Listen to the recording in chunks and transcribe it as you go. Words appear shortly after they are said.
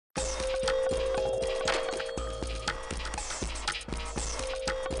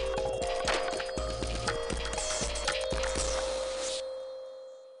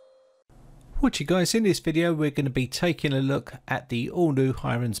What you guys, in this video we're going to be taking a look at the all new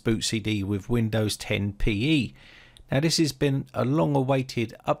Hirens Boot CD with Windows 10 PE. Now this has been a long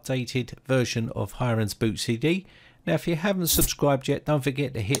awaited updated version of Hirens Boot CD. Now if you haven't subscribed yet, don't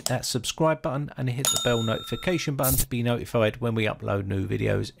forget to hit that subscribe button and hit the bell notification button to be notified when we upload new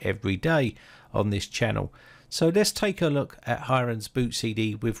videos every day on this channel. So let's take a look at Hirens Boot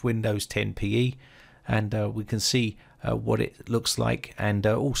CD with Windows 10 PE, and we can see what it looks like, and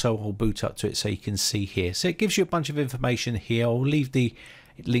also I'll boot up to it so you can see here. So it gives you a bunch of information here. I'll leave the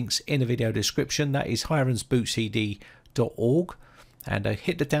links in the video description. That is hirensbootcd.org, and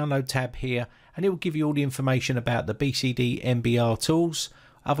hit the download tab here and it will give you all the information about the BCD MBR tools,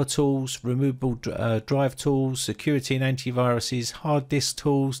 other tools, removable drive tools, security and antiviruses, hard disk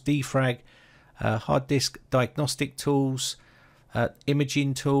tools, defrag, hard disk diagnostic tools,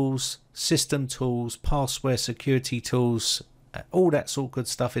 imaging tools, system tools, password security tools, all that sort of good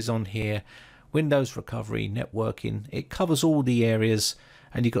stuff is on here. Windows recovery, networking, it covers all the areas,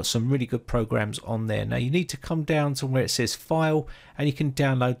 and you've got some really good programs on there. Now you need to come down to where it says file and you can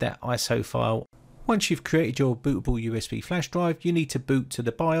download that ISO file. Once you've created your bootable USB flash drive, you need to boot to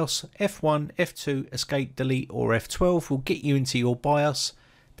the BIOS. F1, F2, escape, delete or F12 will get you into your BIOS.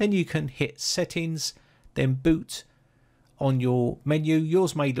 Then you can hit settings, then boot on your menu.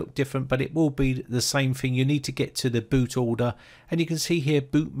 Yours may look different, but it will be the same thing. You need to get to the boot order, and you can see here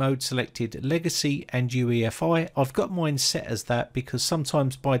boot mode selected, legacy and UEFI. I've got mine set as that because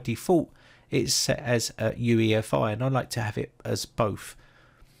sometimes by default it's set as UEFI, and I like to have it as both,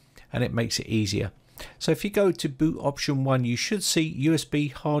 and it makes it easier. So if you go to boot option 1, you should see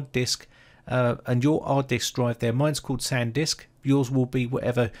USB hard disk and your hard disk drive there. Mine's called SanDisk. Yours will be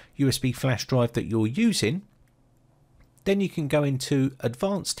whatever USB flash drive that you're using. Then you can go into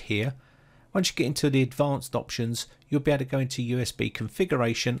advanced here. Once you get into the advanced options, you'll be able to go into USB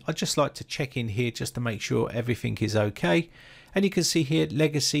configuration. I just like to check in here just to make sure everything is okay. And you can see here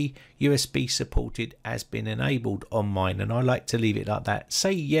legacy USB supported has been enabled on mine, and I like to leave it like that.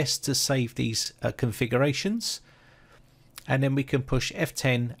 Say yes to save these configurations, and then we can push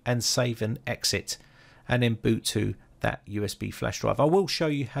F10 and save and exit, and then boot to that USB flash drive. I will show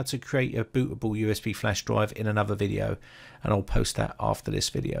you how to create a bootable USB flash drive in another video, and I'll post that after this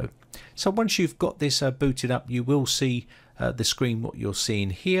video. So once you've got this booted up, you will see the screen what you're seeing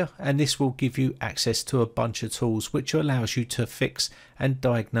here, and this will give you access to a bunch of tools which allows you to fix and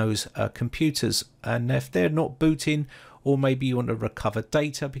diagnose computers. And if they're not booting, or maybe you want to recover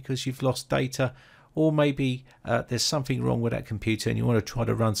data because you've lost data, or maybe there's something wrong with that computer and you want to try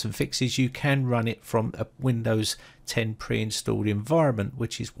to run some fixes, you can run it from a Windows 10 pre-installed environment,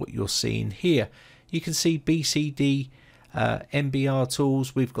 which is what you're seeing here. You can see BCD, MBR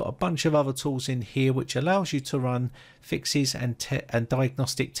tools. We've got a bunch of other tools in here which allows you to run fixes and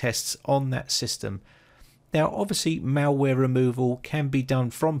diagnostic tests on that system. Now obviously malware removal can be done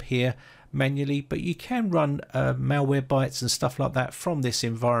from here manually, but you can run malware bytes and stuff like that from this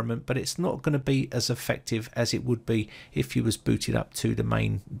environment, but it's not going to be as effective as it would be if you was booted up to the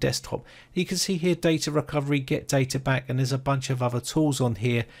main desktop. You can see here data recovery, get data back, and there's a bunch of other tools on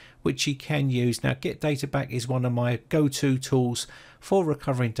here which you can use. Now get data back is one of my go-to tools for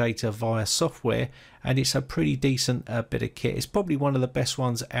recovering data via software, and it's a pretty decent bit of kit. It's probably one of the best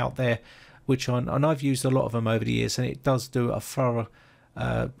ones out there, and I've used a lot of them over the years, and it does do a thorough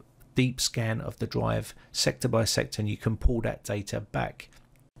deep scan of the drive sector by sector, and you can pull that data back.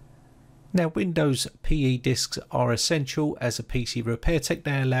 Now Windows PE disks are essential as a PC repair tech.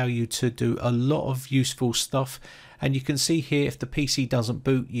 They allow you to do a lot of useful stuff, and you can see here if the PC doesn't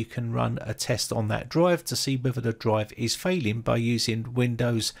boot, you can run a test on that drive to see whether the drive is failing by using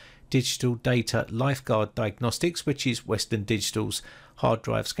Windows Digital Data Lifeguard Diagnostics, which is Western Digital's hard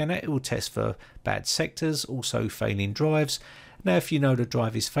drive scanner. It will test for bad sectors, also failing drives. Now if you know the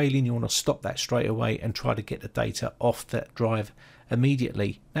drive is failing, you want to stop that straight away and try to get the data off that drive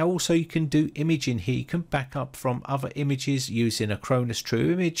immediately. Now also you can do imaging here. You can back up from other images using a Acronis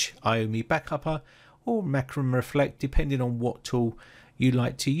True Image, IOMI Backupper, or Macron Reflect, depending on what tool you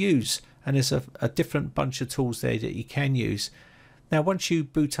like to use. And there's a different bunch of tools there that you can use. Now once you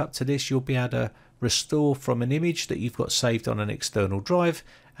boot up to this, you'll be able to restore from an image that you've got saved on an external drive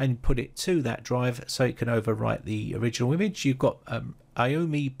and put it to that drive so it can overwrite the original image. You've got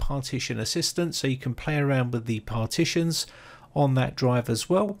IOMI Partition Assistant, so you can play around with the partitions on that drive as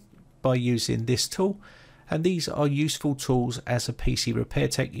well by using this tool. And these are useful tools as a PC repair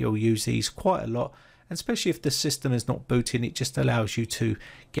tech. You'll use these quite a lot, and especially if the system is not booting, it just allows you to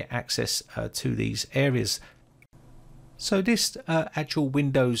get access to these areas. So this actual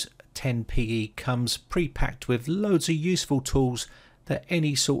Windows 10 PE comes pre-packed with loads of useful tools that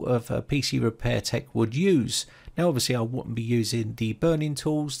any sort of PC repair tech would use. Now obviously I wouldn't be using the burning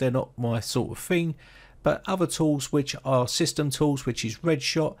tools, they're not my sort of thing, but other tools which are system tools, which is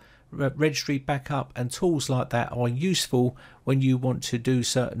Redshot, registry backup and tools like that, are useful when you want to do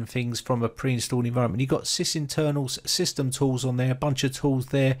certain things from a pre-installed environment. You've got sysinternals, system tools on there, a bunch of tools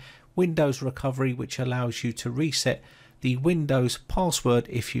there, Windows recovery, which allows you to reset the Windows password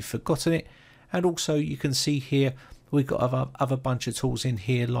if you've forgotten it, and also you can see here we've got other bunch of tools in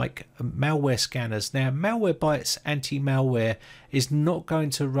here like malware scanners. Now Malwarebytes anti-malware is not going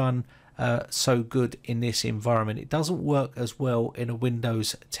to run so good in this environment. It doesn't work as well in a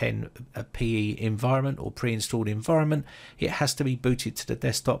Windows 10 PE environment or pre-installed environment. It has to be booted to the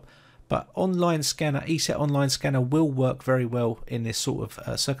desktop. But online scanner, ESET online scanner will work very well in this sort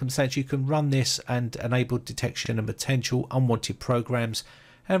of circumstance. You can run this and enable detection of potential unwanted programs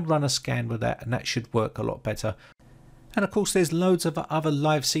and run a scan with that, and that should work a lot better. And of course there's loads of other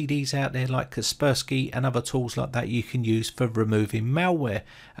live CDs out there like Kaspersky and other tools like that you can use for removing malware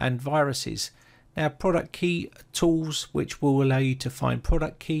and viruses. Now product key tools, which will allow you to find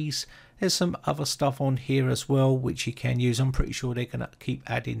product keys. There's some other stuff on here as well which you can use. I'm pretty sure they're going to keep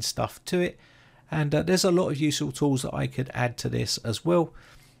adding stuff to it. And there's a lot of useful tools that I could add to this as well.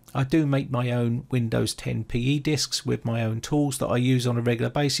 I do make my own Windows 10 PE disks with my own tools that I use on a regular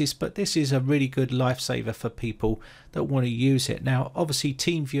basis, but this is a really good lifesaver for people that want to use it. Now obviously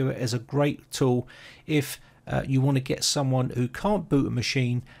TeamViewer is a great tool if you want to get someone who can't boot a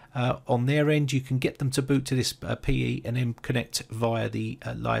machine on their end. You can get them to boot to this PE and then connect via the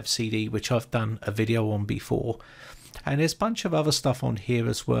live CD, which I've done a video on before. And there's a bunch of other stuff on here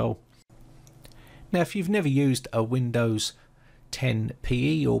as well. Now if you've never used a Windows 10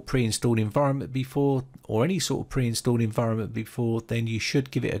 PE or pre-installed environment before, or any sort of pre-installed environment before, then you should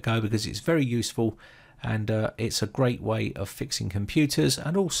give it a go because it's very useful and it's a great way of fixing computers.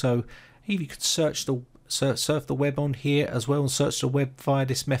 And also if you could surf the web on here as well and search the web via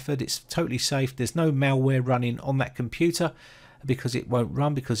this method, it's totally safe. There's no malware running on that computer because it won't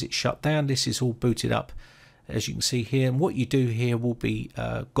run because it's shut down. This is all booted up as you can see here, and what you do here will be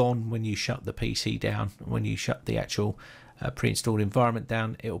gone when you shut the PC down. When you shut the actual pre-installed environment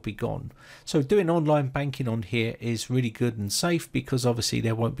down, it will be gone. So doing online banking on here is really good and safe because obviously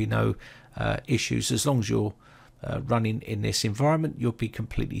there won't be no issues. As long as you're running in this environment, you'll be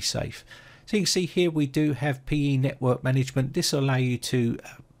completely safe. So you can see here we do have PE network management. This will allow you to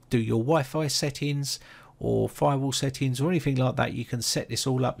do your Wi-Fi settings or firewall settings or anything like that. You can set this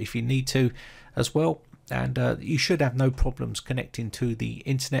all up if you need to as well, and you should have no problems connecting to the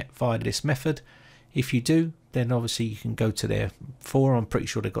internet via this method. If you do, then obviously you can go to their forum. I'm pretty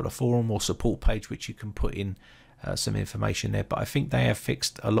sure they've got a forum or support page which you can put in some information there, but I think they have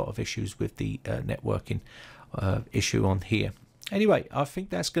fixed a lot of issues with the networking issue on here. Anyway, I think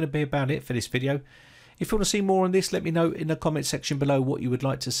that's going to be about it for this video. If you want to see more on this, let me know in the comment section below what you would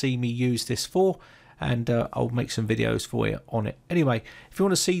like to see me use this for, and I'll make some videos for you on it. Anyway, if you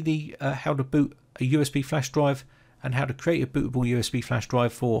want to see the how to boot a USB flash drive and how to create a bootable USB flash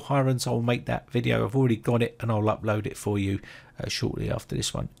drive for Hirens, I'll make that video. I've already got it and I'll upload it for you shortly after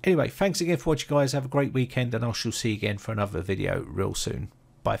this one. Anyway, thanks again for watching guys. Have a great weekend and I shall see you again for another video real soon.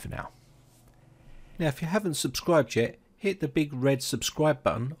 Bye for now. Now if you haven't subscribed yet, hit the big red subscribe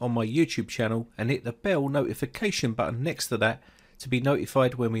button on my YouTube channel and hit the bell notification button next to that to be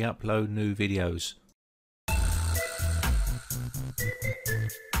notified when we upload new videos.